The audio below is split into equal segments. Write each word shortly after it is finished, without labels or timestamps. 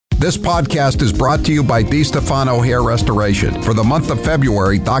This podcast is brought to you by DiStefano Hair Restoration. For the month of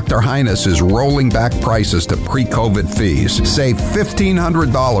February, Dr. Highness is rolling back prices to pre-COVID fees. Save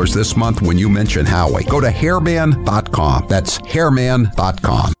 $1,500 this month when you mention Howie. Go to hairman.com. That's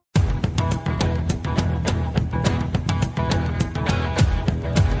hairman.com.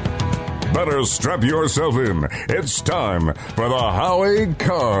 Better strap yourself in. It's time for the Howie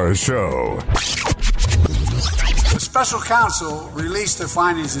Carr Show. The special counsel released their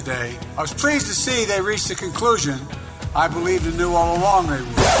findings today. I was pleased to see they reached the conclusion I believed and knew all along they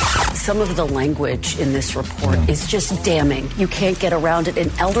would. Some of the language in this report is just damning. You can't get around it.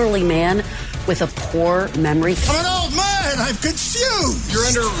 An elderly man with a poor memory. I'm an old man. I'm confused. You're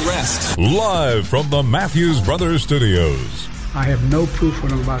under arrest. Live from the Matthews Brothers Studios. I have no proof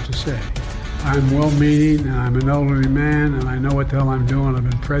what I'm about to say. I'm well-meaning, and I'm an elderly man, and I know what the hell I'm doing. I've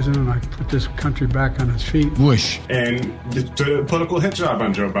been president. I put this country back on its feet. Whoosh. And the political hit job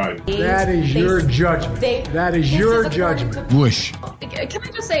on Joe Biden. That is your judgment. That is your judgment. Whoosh. Can I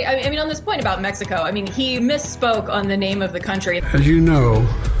just say, I mean, on this point about Mexico, I mean, he misspoke on the name of the country. As you know,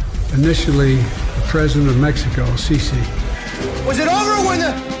 initially, the president of Mexico, Sisi. Was it over when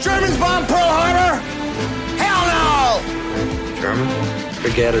the Germans bombed Pearl Harbor? Hell no! German?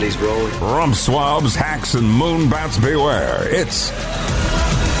 Spaghetti's rolling. Rump swabs, hacks, and moonbats beware. It's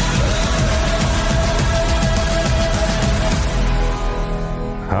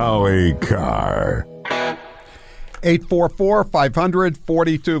Howie Carr.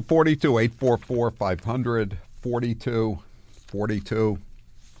 844-500-4242. 844-500-4242.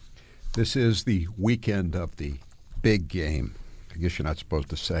 This is the weekend of the big game. I guess you're not supposed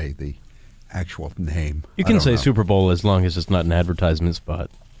to say the actual name. You can say Super Bowl as long as it's not an advertisement spot.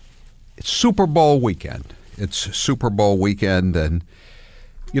 It's Super Bowl weekend. It's Super Bowl weekend, and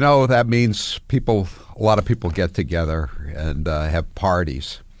you know that means a lot of people get together and have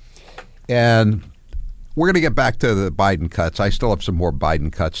parties. And we're going to get back to the Biden cuts. I still have some more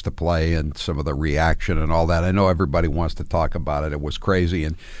Biden cuts to play and some of the reaction and all that. I know everybody wants to talk about it. It was crazy.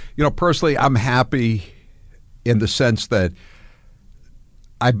 And, you know, personally, I'm happy in the sense that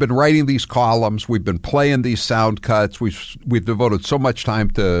I've been writing these columns. We've been playing these sound cuts. We've devoted so much time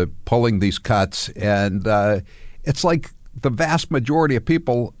to pulling these cuts, and it's like the vast majority of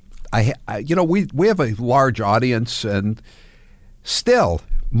people. We have a large audience, and still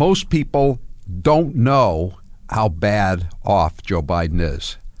most people don't know how bad off Joe Biden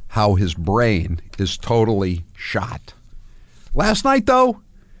is, how his brain is totally shot. Last night, though,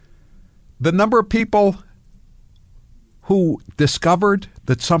 the number of people who discovered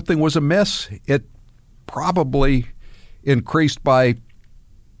that something was amiss, it probably increased by,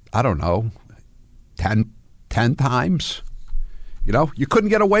 I don't know, 10 times. You know, you couldn't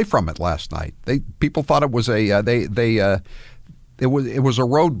get away from it last night. People thought it was it was a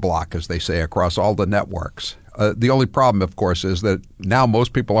roadblock, as they say, across all the networks. The only problem, of course, is that now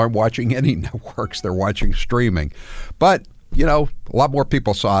most people aren't watching any networks. They're watching streaming. But you know, a lot more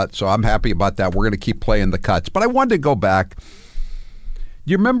people saw it, so I'm happy about that. We're going to keep playing the cuts. But I wanted to go back.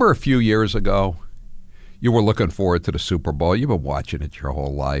 You remember a few years ago, you were looking forward to the Super Bowl. You've been watching it your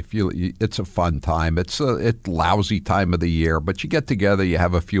whole life. It's a fun time. It's a lousy time of the year, but you get together, you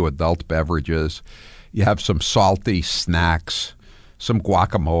have a few adult beverages, you have some salty snacks, some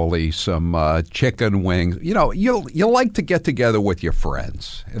guacamole, some chicken wings. You know, you like to get together with your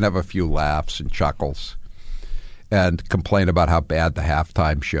friends and have a few laughs and chuckles and complain about how bad the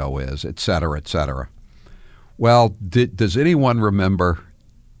halftime show is, et cetera, et cetera. Well, does anyone remember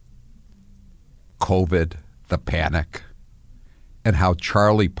COVID, the panic, and how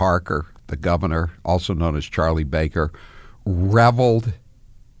Charlie Parker, the governor, also known as Charlie Baker, reveled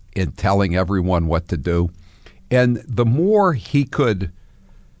in telling everyone what to do? And the more he could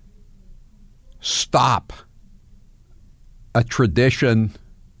stop a tradition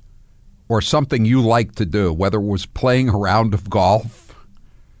or something you like to do, whether it was playing a round of golf,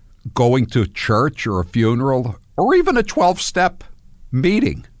 going to church or a funeral, or even a 12-step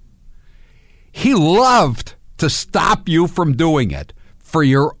meeting. He loved to stop you from doing it for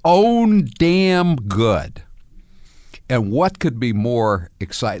your own damn good. And what could be more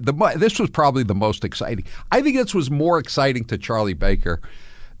exciting? This was probably the most exciting. I think this was more exciting to Charlie Baker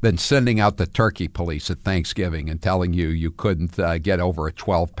than sending out the turkey police at Thanksgiving and telling you couldn't get over a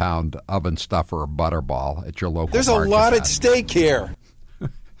 12-pound oven stuffer or butterball at your local There's a lot at stake here.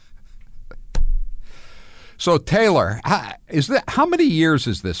 So, Taylor, how many years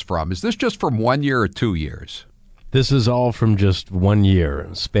is this from? Is this just from 1 year or 2 years? This is all from just 1 year,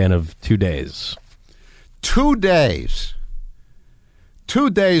 a span of 2 days. 2 days.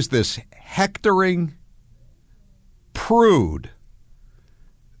 2 days, this hectoring prude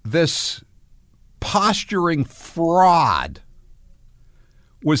this posturing fraud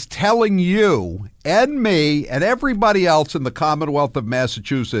was telling you and me and everybody else in the Commonwealth of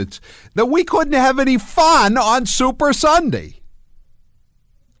Massachusetts that we couldn't have any fun on Super Sunday.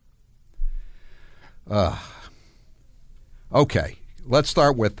 Okay, let's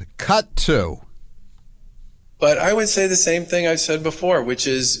start with cut 2. But I would say the same thing I've said before, which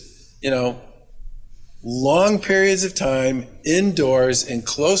is, long periods of time indoors in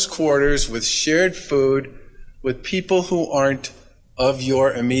close quarters with shared food with people who aren't of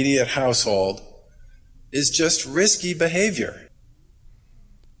your immediate household is just risky behavior.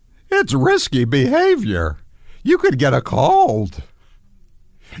 It's risky behavior. You could get a cold.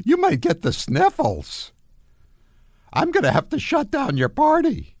 You might get the sniffles. I'm going to have to shut down your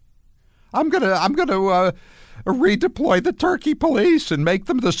party. I'm going to redeploy the turkey police and make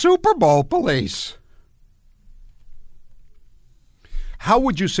them the Super Bowl police. How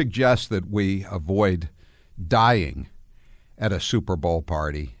would you suggest that we avoid dying at a Super Bowl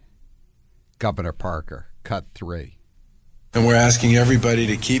party? Governor Parker, cut 3. And we're asking everybody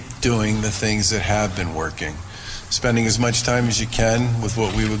to keep doing the things that have been working. Spending as much time as you can with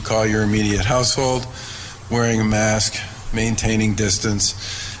what we would call your immediate household, wearing a mask, maintaining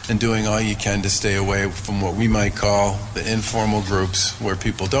distance, and doing all you can to stay away from what we might call the informal groups where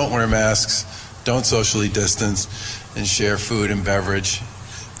people don't wear masks, don't socially distance, and share food and beverage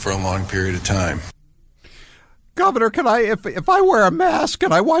for a long period of time. Governor, can I, if I wear a mask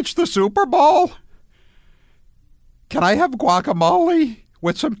and I watch the Super Bowl, can I have guacamole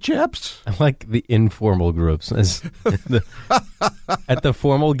with some chips? I like the informal groups. At the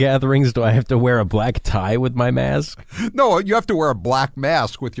formal gatherings, do I have to wear a black tie with my mask? No, you have to wear a black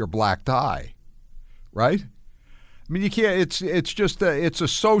mask with your black tie, right? I mean, you can't. It's just it's a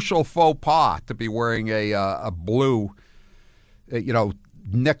social faux pas to be wearing a blue,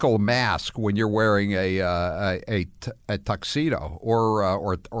 nickel mask when you're wearing a tuxedo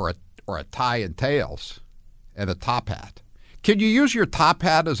or a tie and tails and a top hat. Can you use your top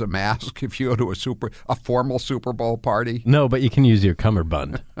hat as a mask if you go to a formal Super Bowl party? No, but you can use your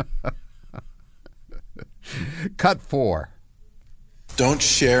cummerbund. Cut 4. Don't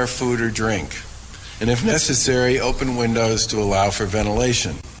share food or drink. And if necessary, open windows to allow for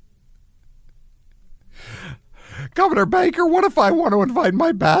ventilation. Governor Baker, what if I want to invite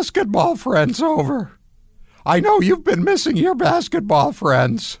my basketball friends over? I know you've been missing your basketball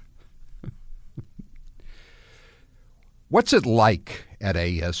friends. What's it like at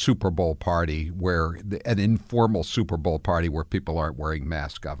a Super Bowl party, an informal Super Bowl party where people aren't wearing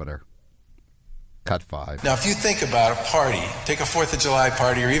masks, Governor? Cut 5. Now, if you think about a party, take a 4th of July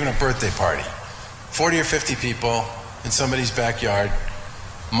party or even a birthday party, 40 or 50 people in somebody's backyard,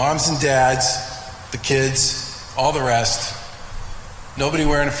 moms and dads, the kids, all the rest, nobody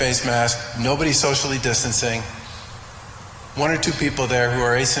wearing a face mask, nobody socially distancing, 1 or 2 people there who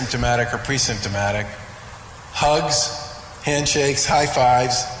are asymptomatic or pre-symptomatic, hugs, handshakes, high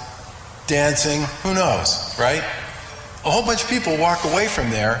fives, dancing, who knows, right? A whole bunch of people walk away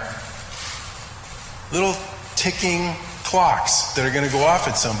from there, little ticking clocks that are going to go off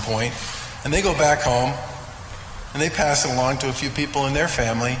at some point, and they go back home, and they pass it along to a few people in their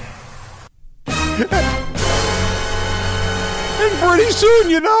family. And pretty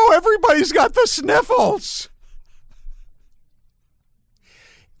soon, everybody's got the sniffles.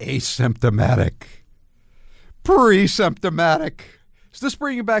 Asymptomatic. Pre-symptomatic. Is this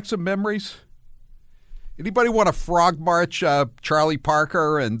bringing back some memories? Anybody want to frog march Charlie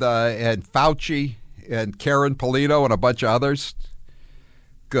Parker and Fauci and Karen Polito and a bunch of others?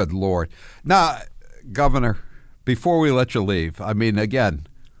 Good Lord. Now, Governor, before we let you leave, again,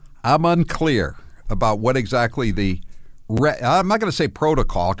 I'm unclear about what exactly I'm not going to say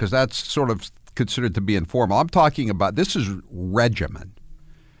protocol because that's sort of considered to be informal. I'm talking about this is regimen.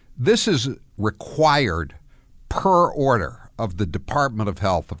 This is required per order of the Department of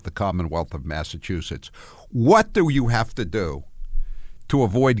Health of the Commonwealth of Massachusetts. What do you have to do to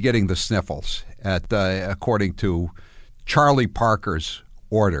avoid getting the sniffles according to Charlie Parker's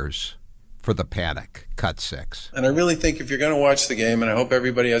orders for the panic? Cut 6. And I really think if you're going to watch the game, and I hope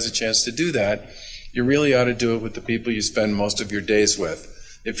everybody has a chance to do that, you really ought to do it with the people you spend most of your days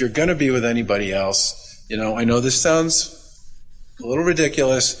with. If you're going to be with anybody else, I know this sounds a little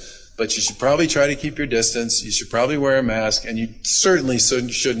ridiculous, but you should probably try to keep your distance. You should probably wear a mask, and you certainly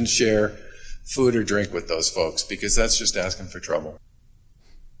shouldn't share food or drink with those folks because that's just asking for trouble.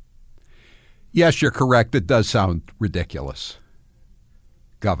 Yes, you're correct. It does sound ridiculous,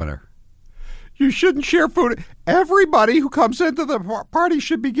 Governor. You shouldn't share food. Everybody who comes into the party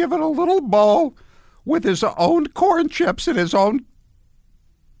should be given a little bowl with his own corn chips and his own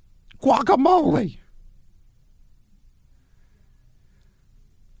guacamole.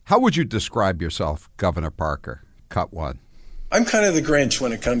 How would you describe yourself, Governor Parker? Cut one. I'm kind of the Grinch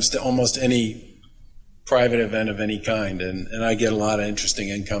when it comes to almost any private event of any kind, and I get a lot of interesting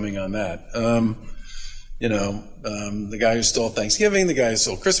incoming on that. The guy who stole Thanksgiving, the guy who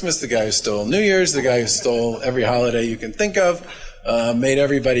stole Christmas, the guy who stole New Year's, the guy who stole every holiday you can think of, made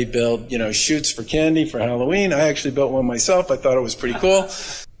everybody build, chutes for candy for Halloween. I actually built one myself. I thought it was pretty cool.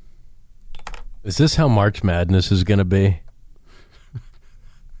 Is this how March Madness is going to be?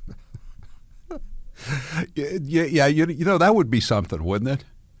 Yeah, that would be something, wouldn't it?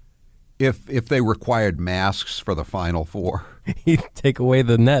 If they required masks for the Final Four. He'd take away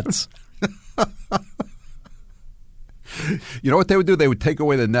the nets. You know what they would do? They would take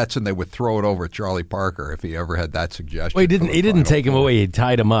away the nets and they would throw it over at Charlie Parker if he ever had that suggestion. Well, he didn't take him away. He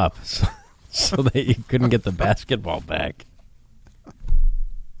tied him up so that he couldn't get the basketball back.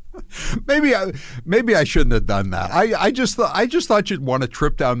 Maybe I shouldn't have done that. I just thought you'd want a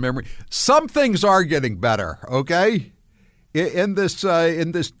trip down memory. Some things are getting better, okay? In this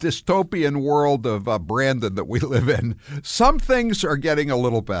dystopian world of Brandon that we live in, some things are getting a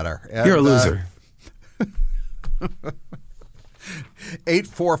little better. And, you're a loser.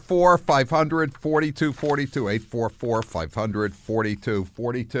 844-500-4242.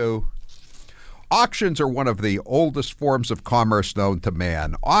 844-500-4242. Auctions are one of the oldest forms of commerce known to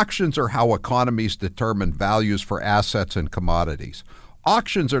man. Auctions are how economies determine values for assets and commodities.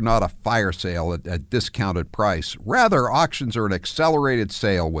 Auctions are not a fire sale at a discounted price. Rather, auctions are an accelerated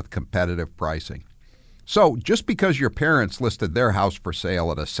sale with competitive pricing. So, just because your parents listed their house for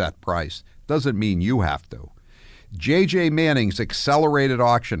sale at a set price doesn't mean you have to. J.J. Manning's accelerated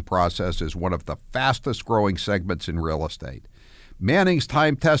auction process is one of the fastest growing segments in real estate. Manning's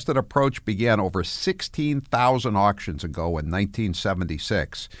time-tested approach began over 16,000 auctions ago in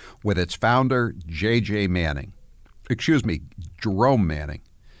 1976 with its founder, Jerome Manning.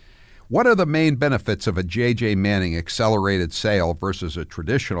 What are the main benefits of a J.J. Manning accelerated sale versus a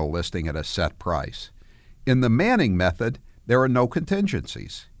traditional listing at a set price? In the Manning method, there are no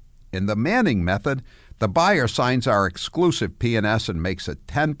contingencies. In the Manning method, the buyer signs our exclusive P&S and makes a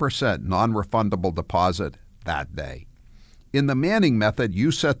 10% non-refundable deposit that day. In the Manning method,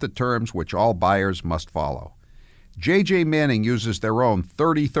 you set the terms which all buyers must follow. J.J. Manning uses their own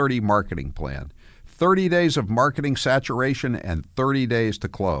 30-30 marketing plan, 30 days of marketing saturation and 30 days to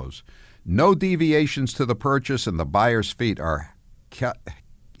close. No deviations to the purchase, and the buyer's feet are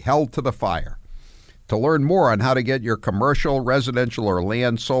held to the fire. To learn more on how to get your commercial, residential, or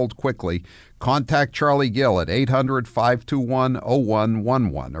land sold quickly, contact Charlie Gill at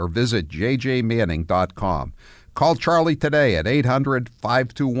 800-521-0111 or visit jjmanning.com. Call Charlie today at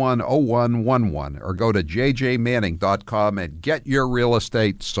 800-521-0111 or go to jjmanning.com and get your real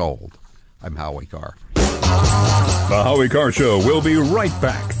estate sold. I'm Howie Carr. The Howie Carr Show will be right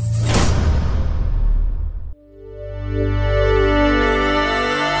back.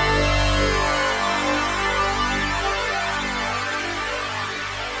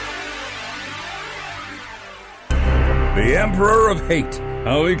 The Emperor of Hate,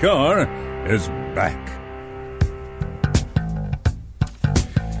 Howie Carr, is back.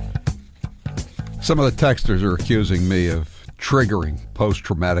 Some of the texters are accusing me of triggering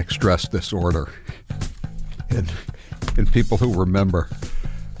post-traumatic stress disorder in people who remember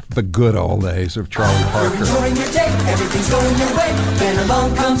the good old days of Charlie Parker. You're enjoying your day, everything's going your way. Then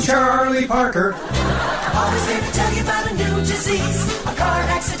along comes Charlie Parker. Always there to tell you about a new disease, a car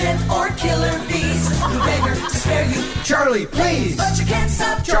accident or killer bees. We beg her to spare you, Charlie, please. But you can't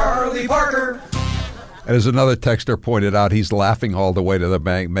stop Charlie Parker. As another texter pointed out, he's laughing all the way to the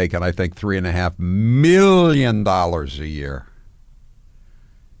bank, making, I think, $3.5 million a year.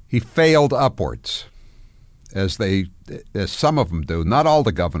 He failed upwards, as some of them do. Not all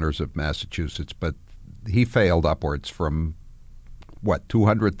the governors of Massachusetts, but he failed upwards from,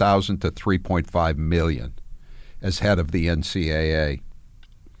 $200,000 to $3.5 million as head of the NCAA.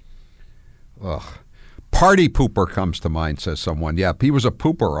 Ugh. Party pooper comes to mind, says someone. Yeah, he was a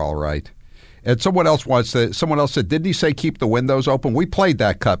pooper, all right. And someone else said, didn't he say keep the windows open? We played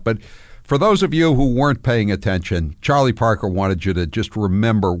that cut, but for those of you who weren't paying attention, Charlie Parker wanted you to just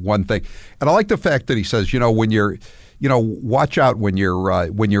remember one thing. And I like the fact that he says, watch out when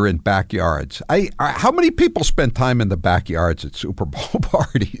you're in backyards. How many people spend time in the backyards at Super Bowl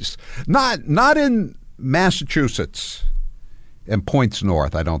parties? Not in Massachusetts and points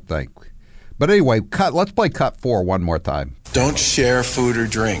north, I don't think. But anyway, let's play cut 4 one more time. Don't share food or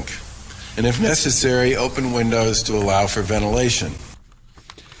drink. And if necessary, open windows to allow for ventilation.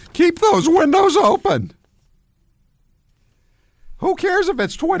 Keep those windows open. Who cares if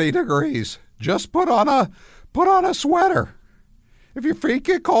it's 20 degrees? Just put on a sweater. If your feet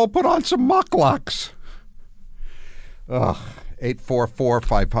get cold, put on some mucklucks. Ugh.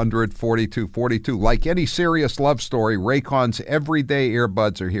 844-500-4242. Like any serious love story, Raycon's everyday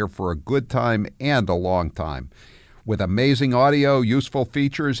earbuds are here for a good time and a long time. With amazing audio, useful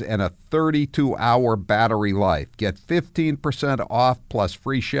features, and a 32-hour battery life. Get 15% off plus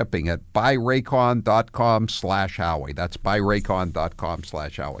free shipping at buyraycon.com/Howie. That's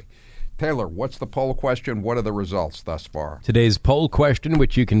buyraycon.com/Howie. Taylor, what's the poll question? What are the results thus far? Today's poll question,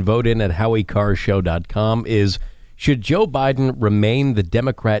 which you can vote in at HowieCarrShow.com, is: should Joe Biden remain the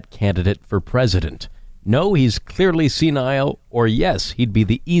Democrat candidate for president? No, he's clearly senile, or yes, he'd be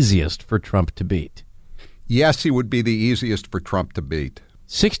the easiest for Trump to beat. Yes, he would be the easiest for Trump to beat.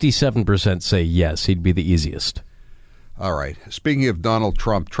 67% say yes, he'd be the easiest. All right. Speaking of Donald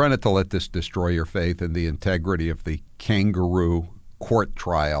Trump, try not to let this destroy your faith in the integrity of the kangaroo court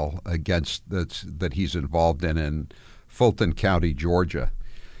trial against that he's involved in Fulton County, Georgia.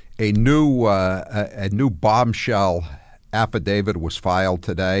 A new bombshell affidavit was filed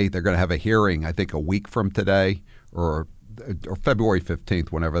today. They're going to have a hearing, I think, a week from today, or February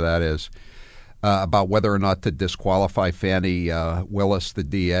 15th, whenever that is, about whether or not to disqualify Fannie Willis, the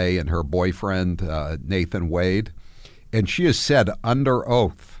DA, and her boyfriend, Nathan Wade. And she has said under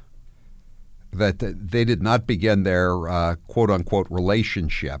oath that they did not begin their quote-unquote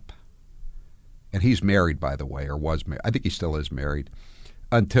relationship. And he's married, by the way, or was married. I think he still is married.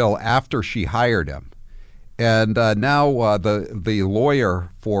 Until after she hired him. And now the lawyer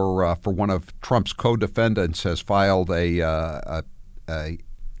for one of Trump's co-defendants has filed a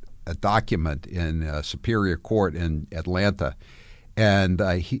document in Superior Court in Atlanta, and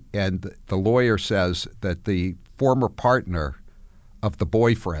the lawyer says that the former partner of the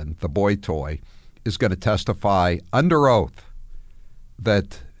boyfriend, the boy toy, is going to testify under oath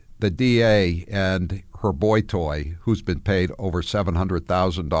that the DA and her boy toy, who's been paid over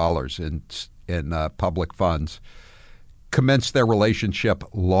 $700,000 in public funds, commenced their relationship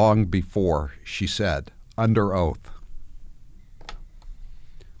long before, she said, under oath.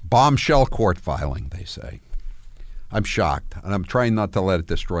 Bombshell court filing, they say. I'm shocked, and I'm trying not to let it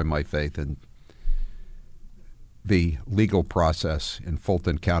destroy my faith in the legal process in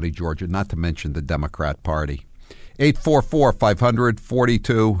Fulton County, Georgia, not to mention the Democrat Party.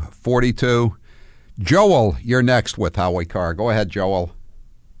 844-500-4242. Joel, you're next with Howie Carr. Go ahead, Joel.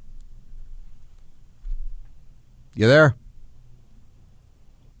 You there?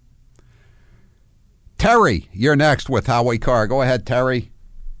 Terry, you're next with Howie Carr. Go ahead, Terry.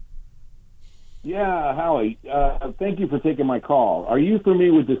 Yeah, Howie, thank you for taking my call. Are you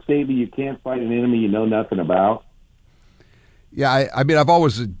familiar with the statement, you can't fight an enemy you know nothing about? Yeah, I mean, I've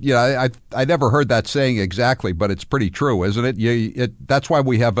always, I never heard that saying exactly, but it's pretty true, isn't it? That's why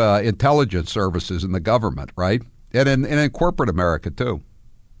we have intelligence services in the government, right? And in corporate America, too.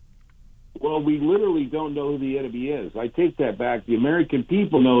 Well, we literally don't know who the enemy is. I take that back. The American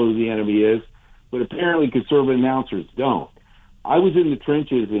people know who the enemy is, but apparently conservative announcers don't. I was in the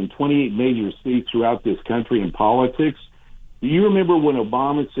trenches in 28 major cities throughout this country in politics. Do you remember when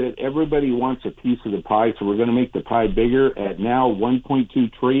Obama said everybody wants a piece of the pie, so we're going to make the pie bigger at now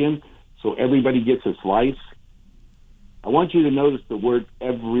 $1.2 trillion, so everybody gets a slice? I want you to notice the word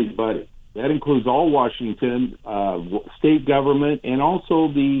everybody. That includes all Washington, state government, and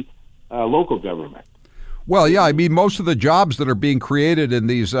also the local government. Well, yeah, I mean, most of the jobs that are being created in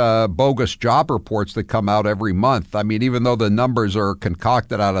these bogus job reports that come out every month, I mean, even though the numbers are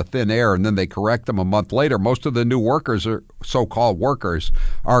concocted out of thin air and then they correct them a month later, most of the new workers, are so-called workers,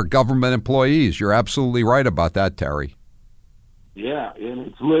 are government employees. You're absolutely right about that, Terry. Yeah, and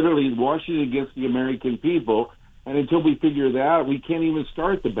it's literally Washington against the American people, and until we figure that out, we can't even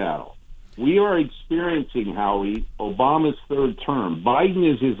start the battle. We are experiencing, Howie, Obama's third term.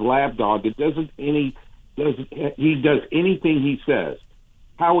 Biden is his lapdog. He does anything he says.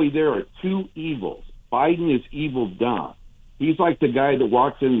 Howie, there are two evils. Biden is evil dumb. He's like the guy that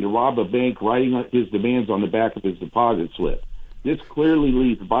walks in to rob a bank writing his demands on the back of his deposit slip. This clearly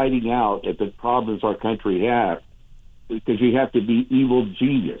leaves Biden out at the problems our country has, because you have to be evil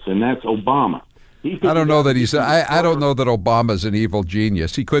genius, and that's Obama. I don't know that I don't know that Obama's an evil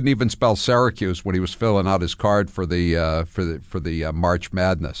genius. He couldn't even spell Syracuse when he was filling out his card for the March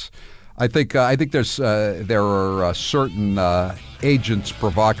Madness. I think there are certain agents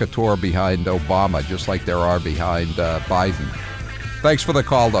provocateur behind Obama, just like there are behind Biden. Thanks for the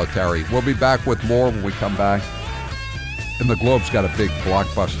call, though, Terry. We'll be back with more when we come back. And the Globe's got a big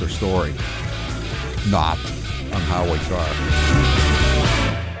blockbuster story. Not on Howie Carr.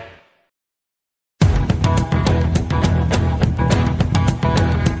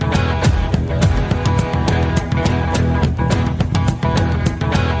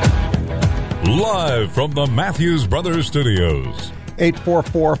 Live from the Matthews Brothers Studios.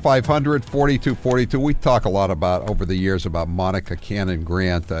 844-500-4242. We talk a lot about, over the years, about Monica Cannon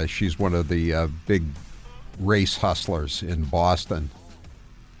Grant. She's one of the big race hustlers in Boston.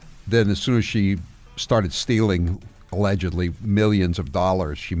 Then as soon as she started stealing, allegedly, millions of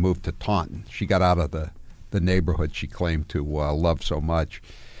dollars, she moved to Taunton. She got out of the neighborhood she claimed to love so much.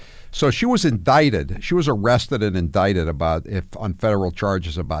 So she was indicted. She was arrested and indicted on federal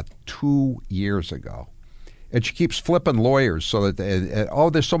charges about 2 years ago. And she keeps flipping lawyers so that,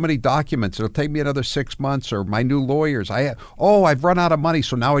 there's so many documents. It'll take me another 6 months, or my new lawyers. I've run out of money,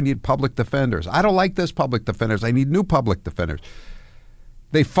 so now I need public defenders. I don't like this public defenders. I need new public defenders.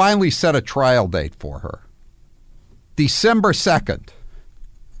 They finally set a trial date for her. December 2nd.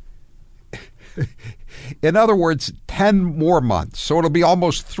 In other words, 10 more months. So it'll be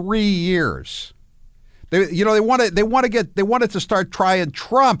almost 3 years. They wanted to start trying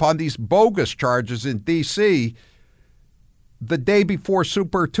Trump on these bogus charges in D.C. the day before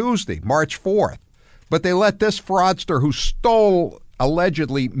Super Tuesday, March 4th. But they let this fraudster who stole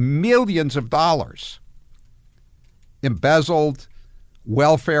allegedly millions of dollars, embezzled,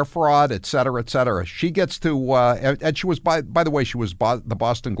 welfare fraud, et cetera, she gets to, and she was, by the way, she was the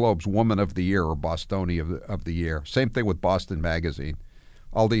Boston Globe's Woman of the Year, or Bostonian of the Year. Same thing with Boston Magazine.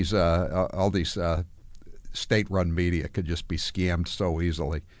 All these state-run media could just be scammed so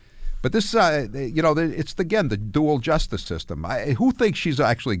easily. But this, it's again the dual justice system. Who thinks she's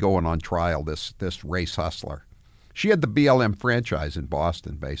actually going on trial? This race hustler. She had the BLM franchise in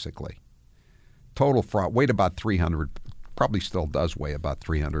Boston, basically. Total fraud. Weighed about 300. Probably still does weigh about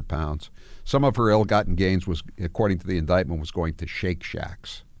 300 pounds. Some of her ill-gotten gains was, according to the indictment, was going to Shake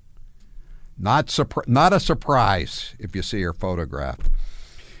Shacks. Not a surprise if you see her photographed.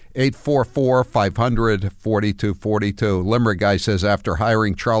 844-500-4242. Limerick guy says, after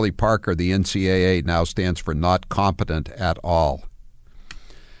hiring Charlie Parker, the NCAA now stands for not competent at all.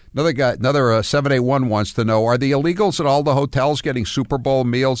 Another 781 wants to know, are the illegals at all the hotels getting Super Bowl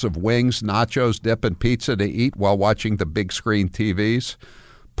meals of wings, nachos, dip, and pizza to eat while watching the big screen TVs?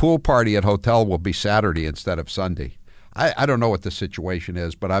 Pool party at hotel will be Saturday instead of Sunday. I don't know what the situation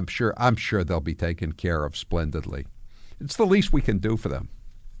is, but I'm sure they'll be taken care of splendidly. It's the least we can do for them.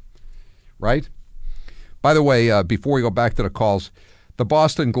 Right? By the way, before we go back to the calls, the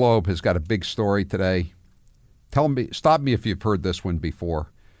Boston Globe has got a big story today. Stop me if you've heard this one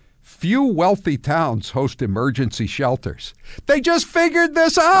before. Few wealthy towns host emergency shelters. They just figured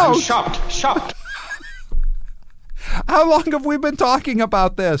this out. I'm shocked. How long have we been talking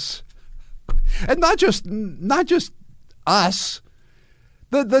about this? And not just us.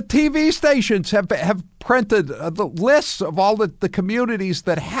 The TV stations have printed the lists of all the communities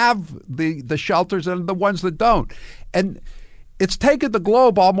that have the shelters and the ones that don't. And it's taken the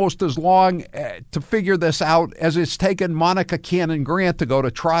Globe almost as long to figure this out as it's taken Monica Cannon Grant to go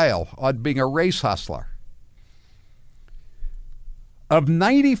to trial on being a race hustler. Of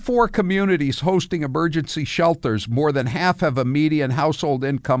 94 communities hosting emergency shelters, more than half have a median household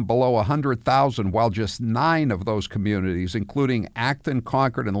income below $100,000, while just 9 of those communities, including Acton,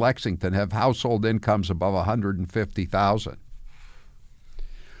 Concord, and Lexington, have household incomes above $150,000.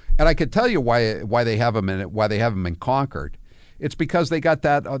 And I could tell you why they have them in Concord. It's because they got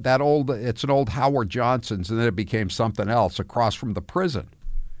that old. It's an old Howard Johnson's, and then it became something else across from the prison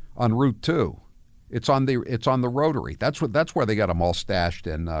on Route 2. It's on the Rotary. That's where they got them all stashed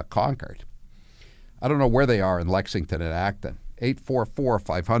in Concord. I don't know where they are in Lexington and Acton.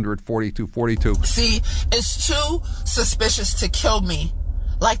 844-500-4242. See, it's too suspicious to kill me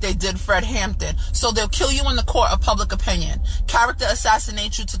like they did Fred Hampton. So they'll kill you in the court of public opinion. Character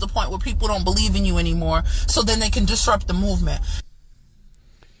assassinate you to the point where people don't believe in you anymore, so then they can disrupt the movement.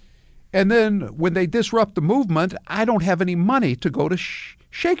 And then when they disrupt the movement, I don't have any money to go to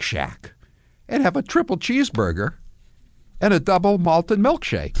Shake Shack and have a triple cheeseburger and a double malted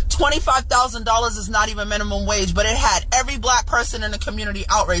milkshake. $25,000 is not even minimum wage, but it had every black person in the community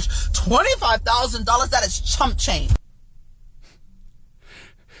outraged. $25,000, that is chump change.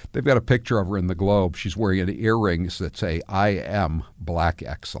 They've got a picture of her in the Globe. She's wearing earrings that say, I am black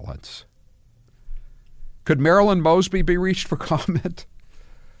excellence. Could Marilyn Mosby be reached for comment?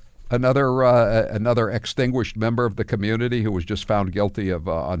 Another extinguished member of the community who was just found guilty of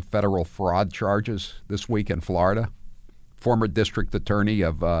on federal fraud charges this week in Florida. Former district attorney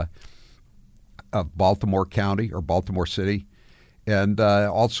of Baltimore County or Baltimore City, and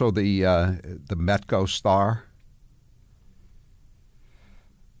also the Metco star.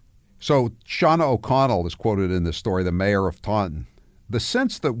 So Shauna O'Connell is quoted in this story, the mayor of Taunton. The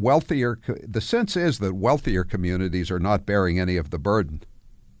sense is that wealthier communities are not bearing any of the burden.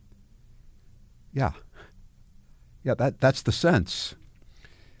 Yeah. Yeah, that's the sense.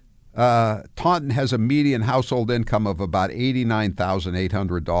 Taunton has a median household income of about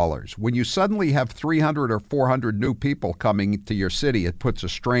 $89,800. When you suddenly have 300 or 400 new people coming to your city, it puts a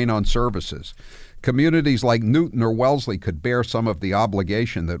strain on services. Communities like Newton or Wellesley could bear some of the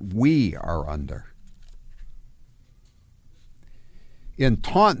obligation that we are under. In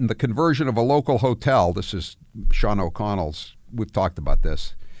Taunton, the conversion of a local hotel, this is Sean O'Connell's, we've talked about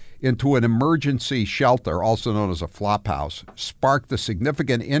this, into an emergency shelter, also known as a flop house, sparked a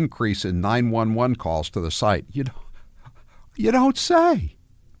significant increase in 911 calls to the site. You don't say.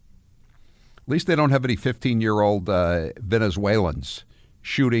 At least they don't have any 15-year-old Venezuelans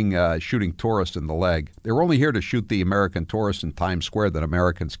shooting tourists in the leg. They were only here to shoot the American tourists in Times Square that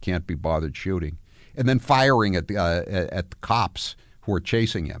Americans can't be bothered shooting, and then firing at the cops who are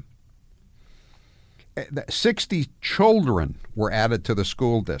chasing him. 60 children were added to the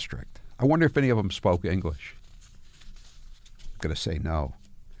school district. I wonder if any of them spoke English. I'm going to say no.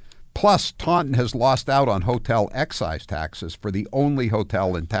 Plus, Taunton has lost out on hotel excise taxes for the only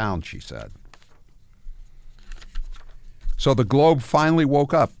hotel in town, she said. So the Globe finally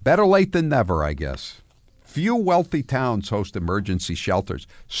woke up. Better late than never, I guess. Few wealthy towns host emergency shelters.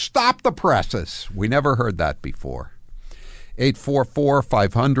 Stop the presses. We never heard that before.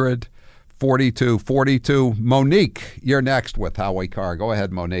 844-500-4242. Monique, you're next with Howie Carr. Go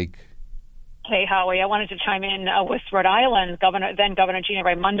ahead, Monique. Hey, Howie. I wanted to chime in with Rhode Island, then Governor Gina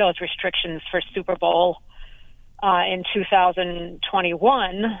Raimondo's restrictions for Super Bowl in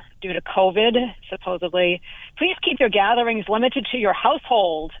 2021 due to COVID, supposedly. Please keep your gatherings limited to your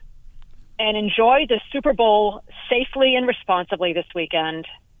household and enjoy the Super Bowl safely and responsibly this weekend.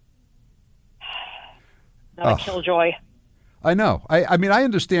 Not a killjoy. I know. I mean, I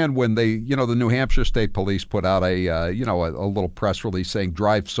understand when the New Hampshire State Police put out a little press release saying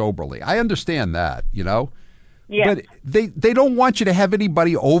drive soberly. I understand that, Yeah. But they don't want you to have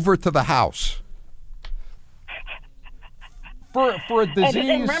anybody over to the house for a disease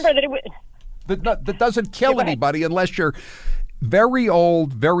and remember that that doesn't kill anybody unless you're very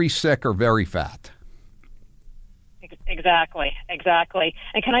old, very sick, or very fat. Exactly. And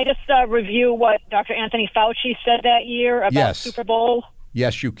can I just review what Dr. Anthony Fauci said that year about Super Bowl?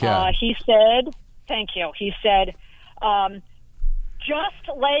 Yes, you can. He said, thank you. He said, just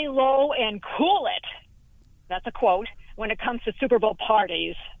lay low and cool it. That's a quote. When it comes to Super Bowl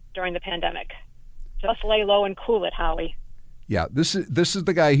parties during the pandemic. Just lay low and cool it, Howie. Yeah, this is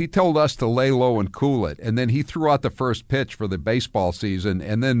the guy. He told us to lay low and cool it, and then he threw out the first pitch for the baseball season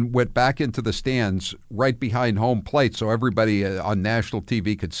and then went back into the stands right behind home plate so everybody on national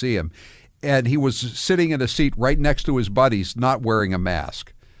TV could see him. And he was sitting in a seat right next to his buddies, not wearing a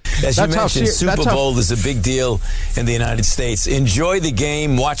mask. As you mentioned, Super Bowl is a big deal in the United States. Enjoy the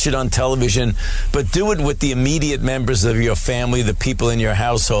game, watch it on television, but do it with the immediate members of your family, the people in your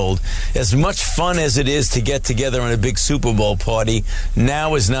household. As much fun as it is to get together in a big Super Bowl party,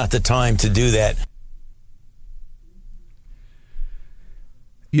 now is not the time to do that.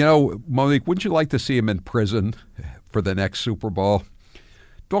 Monique, wouldn't you like to see him in prison for the next Super Bowl?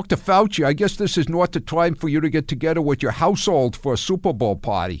 Dr. Fauci, I guess this is not the time for you to get together with your household for a Super Bowl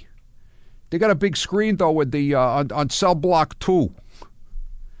party. They got a big screen, though, with the on cell block 2.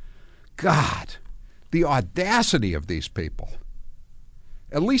 God, the audacity of these people.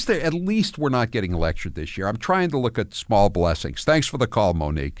 At least we're not getting lectured this year. I'm trying to look at small blessings. Thanks for the call,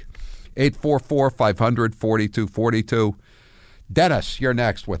 Monique. 844-500-4242. Dennis, you're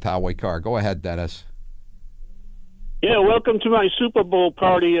next with Howie Carr. Go ahead, Dennis. Yeah, welcome to my Super Bowl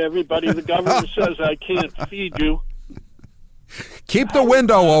party, everybody. The governor says I can't feed you. Keep the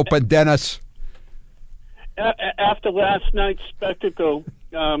window open, Dennis. After last night's spectacle,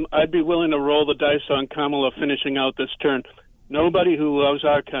 I'd be willing to roll the dice on Kamala finishing out this term. Nobody who loves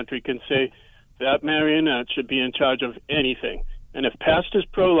our country can say that marionette should be in charge of anything. And if past is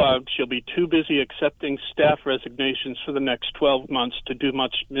prologue, she'll be too busy accepting staff resignations for the next 12 months to do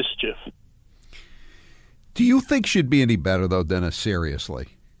much mischief. Do you think she'd be any better, though, Dennis, seriously?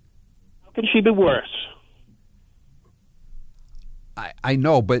 How can she be worse? I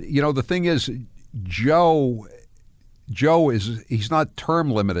know, but, the thing is, Joe he's not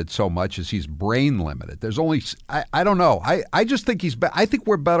term limited so much as he's brain limited. There's only, I don't know. I just think I think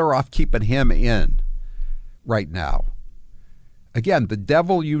we're better off keeping him in right now. Again, the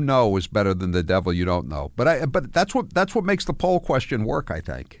devil you know is better than the devil you don't know. But that's what makes the poll question work, I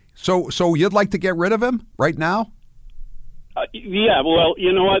think. So you'd like to get rid of him right now? Yeah, well,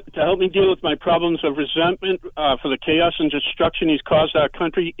 you know what? To help me deal with my problems of resentment for the chaos and destruction he's caused our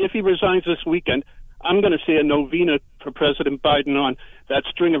country, if he resigns this weekend, I'm going to say a novena for President Biden on that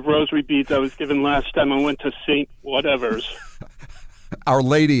string of rosary beads I was given last time I went to St. Whatever's. Our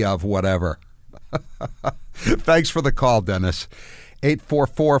Lady of Whatever. Thanks for the call, Dennis.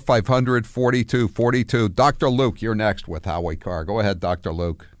 844-500-4242. Dr. Luke, you're next with Howie Carr. Go ahead, Dr.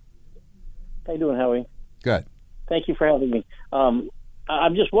 Luke. How you doing, Howie? Good. Thank you for having me. I'm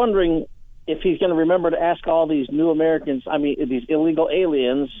just wondering if he's going to remember to ask all these new Americans, these illegal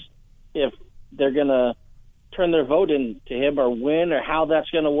aliens, if they're going to turn their vote in to him or win, or how that's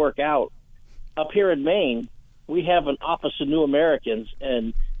going to work out. Up here in Maine, we have an Office of New Americans,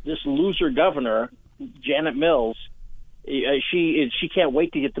 and this loser governor, Janet Mills, she can't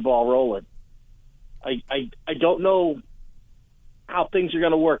wait to get the ball rolling. I don't know how things are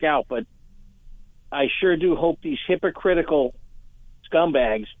going to work out, but I sure do hope these hypocritical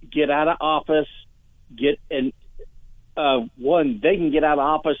scumbags get out of office, they can get out of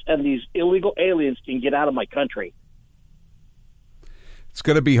office, and these illegal aliens can get out of my country. It's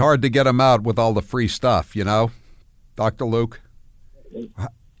going to be hard to get them out with all the free stuff, Dr. Luke.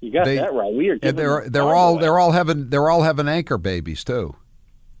 You got that right. We are giving they're all having anchor babies too.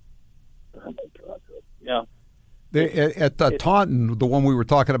 Yeah. At Taunton, the one we were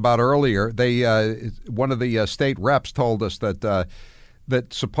talking about earlier, one of the state reps told us that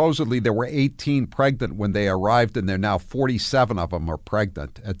supposedly there were 18 pregnant when they arrived, and there now 47 of them are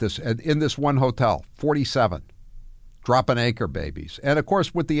pregnant in this one hotel. 47 dropping anchor babies, and of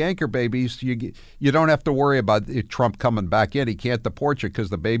course with the anchor babies, you don't have to worry about Trump coming back in. He can't deport you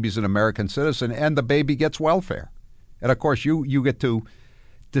because the baby's an American citizen, and the baby gets welfare, and of course you get to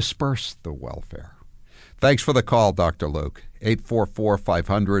disperse the welfare. Thanks for the call, Dr. Luke.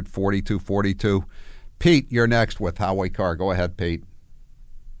 844-500-4242. Pete, you're next with Howie Carr. Go ahead, Pete.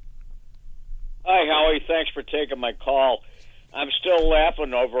 Hi, Howie. Thanks for taking my call. I'm still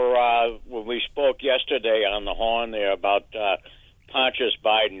laughing over when we spoke yesterday on the horn there about Pontius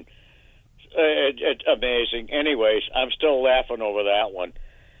Biden. It's amazing. Anyways, I'm still laughing over that one.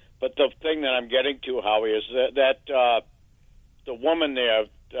 But the thing that I'm getting to, Howie, is that the woman there,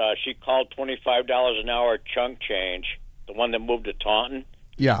 she called $25 an hour chunk change, the one that moved to Taunton.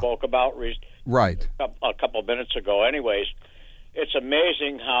 Yeah. Spoke about right a couple minutes ago. Anyways, it's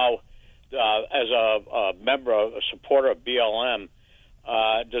amazing how, as a member, a supporter of BLM,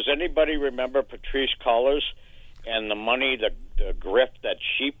 does anybody remember Patrice Cullors and the money, the grift that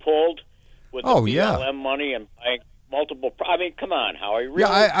she pulled with the BLM money and buying multiple? I mean, come on, Howie. Really?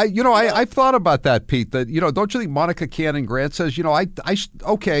 Yeah, I've thought about that, Pete. That don't you think Monica Cannon Grant says,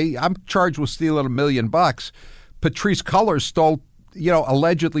 I'm charged with stealing $1 million. Patrice Cullors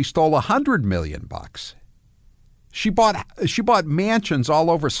allegedly stole $100 million. She bought mansions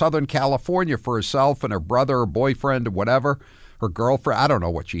all over Southern California for herself and her brother or boyfriend or whatever, her girlfriend. I don't know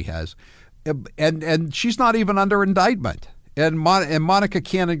what she has, and she's not even under indictment. And Monica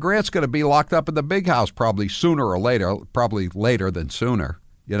Cannon Grant's going to be locked up in the big house probably sooner or later, probably later than sooner.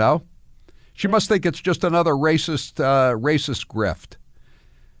 She must think it's just another racist grift.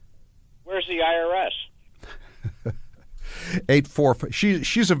 Where's the IRS? 844.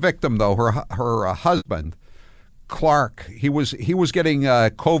 She's a victim though. Her husband, Clark, he was getting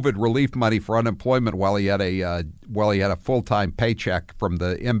COVID relief money for unemployment while he had a full-time paycheck from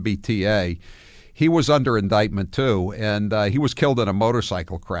the MBTA. He was under indictment too, and he was killed in a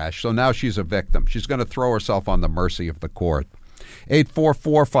motorcycle crash. So now she's a victim. She's going to throw herself on the mercy of the court.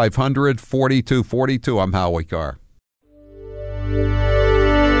 844-500-4242. I'm Howie Carr.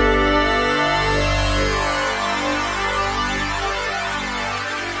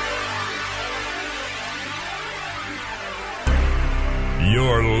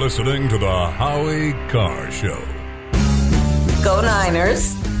 You're listening to the Howie Carr Show. Go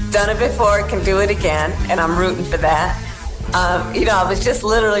Niners. Done it before, can do it again, and I'm rooting for that. I was just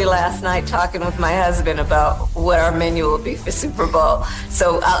literally last night talking with my husband about what our menu will be for Super Bowl.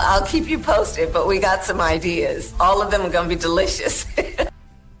 So I'll keep you posted, but we got some ideas. All of them are going to be delicious.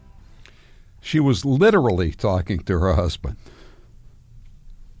 She was literally talking to her husband.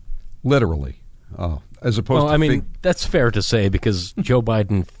 Literally. Oh, as opposed to... that's fair to say because Joe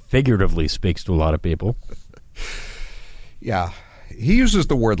Biden figuratively speaks to a lot of people. Yeah. He uses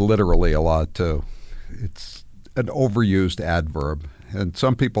the word literally a lot, too. It's an overused adverb. And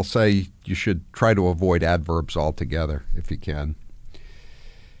some people say you should try to avoid adverbs altogether if you can.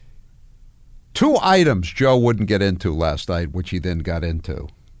 2 items Joe wouldn't get into last night, which he then got into.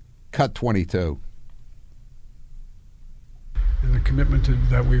 Cut 22. And the commitment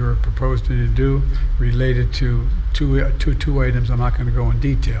that we were proposing to do related to two items. I'm not going to go in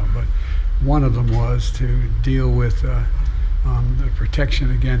detail, but one of them was to deal with the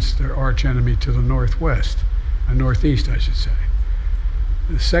protection against their arch enemy to the northwest, northeast, I should say.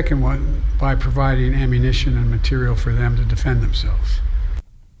 The second one, by providing ammunition and material for them to defend themselves.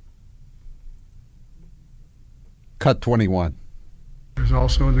 Cut 21. There's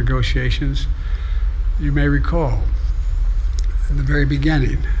also negotiations, you may recall, in the very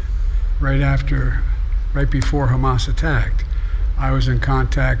beginning, right before Hamas attacked, I was in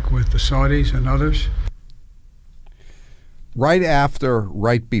contact with the Saudis and others.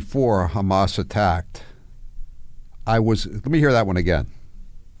 Right before Hamas attacked, let me hear that one again.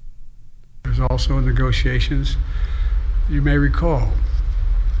 There's also negotiations, you may recall,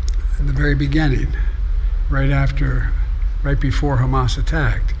 in the very beginning, right before Hamas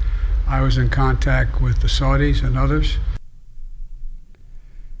attacked, I was in contact with the Saudis and others.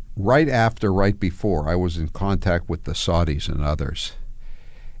 Right before, I was in contact with the Saudis and others.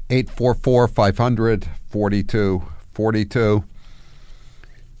 844-500-4242.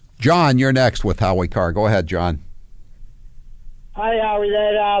 John, you're next with Howie Carr. Go ahead, John. Hi, Howie.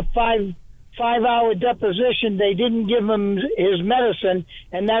 That five-hour deposition, they didn't give him his medicine,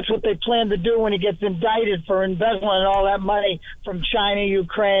 and that's what they plan to do when he gets indicted for embezzling all that money from China,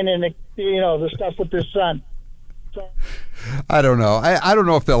 Ukraine, and the stuff with his son. I don't know. I don't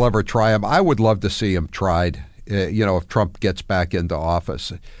know if they'll ever try him. I would love to see him tried. If Trump gets back into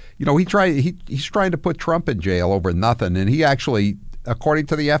office, he's trying to put Trump in jail over nothing, and he actually, according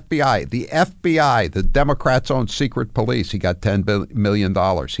to the FBI, the Democrats' own secret police, he got $10 million.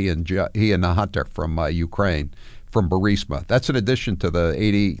 He and Hunter from Ukraine, from Burisma. That's in addition to the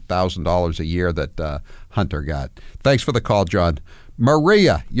 $80,000 a year that Hunter got. Thanks for the call, John.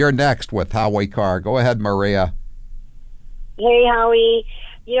 Maria, you're next with Howie Carr. Go ahead, Maria. Hey, Howie.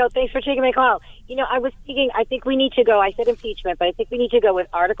 Thanks for taking my call. I was thinking, I think we need to go, I said impeachment, but I think we need to go with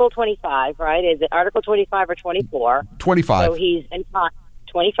Article 25, right? Is it Article 25 or 24? 25. So he's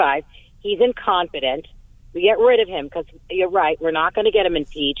 25. He's incompetent. We get rid of him because you're right. We're not going to get him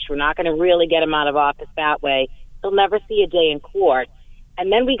impeached. We're not going to really get him out of office that way. He'll never see a day in court.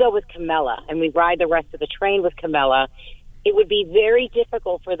 And then we go with Kamala and we ride the rest of the train with Kamala. It would be very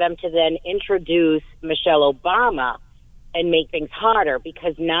difficult for them to then introduce Michelle Obama and make things harder,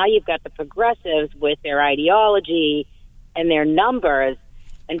 because now you've got the progressives with their ideology and their numbers.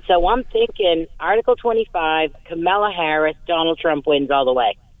 And so I'm thinking Article 25, Kamala Harris, Donald Trump wins all the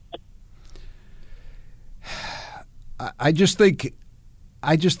way. I just think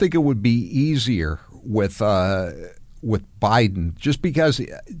it would be easier with Biden, just because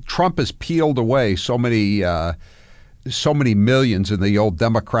Trump has peeled away so many millions in the old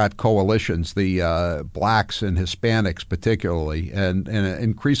Democrat coalitions, the blacks and Hispanics particularly, and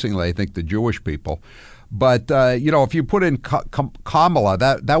increasingly, I think, the Jewish people. But, if you put in Kamala,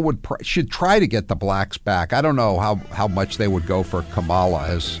 that should try to get the blacks back. I don't know how much they would go for Kamala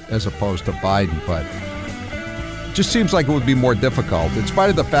as opposed to Biden, but it just seems like it would be more difficult, in spite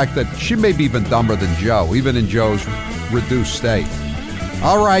of the fact that she may be even dumber than Joe, even in Joe's reduced state.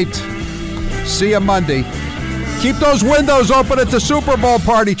 All right. See you Monday. Keep those windows open at the Super Bowl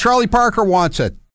party. Charlie Parker wants it.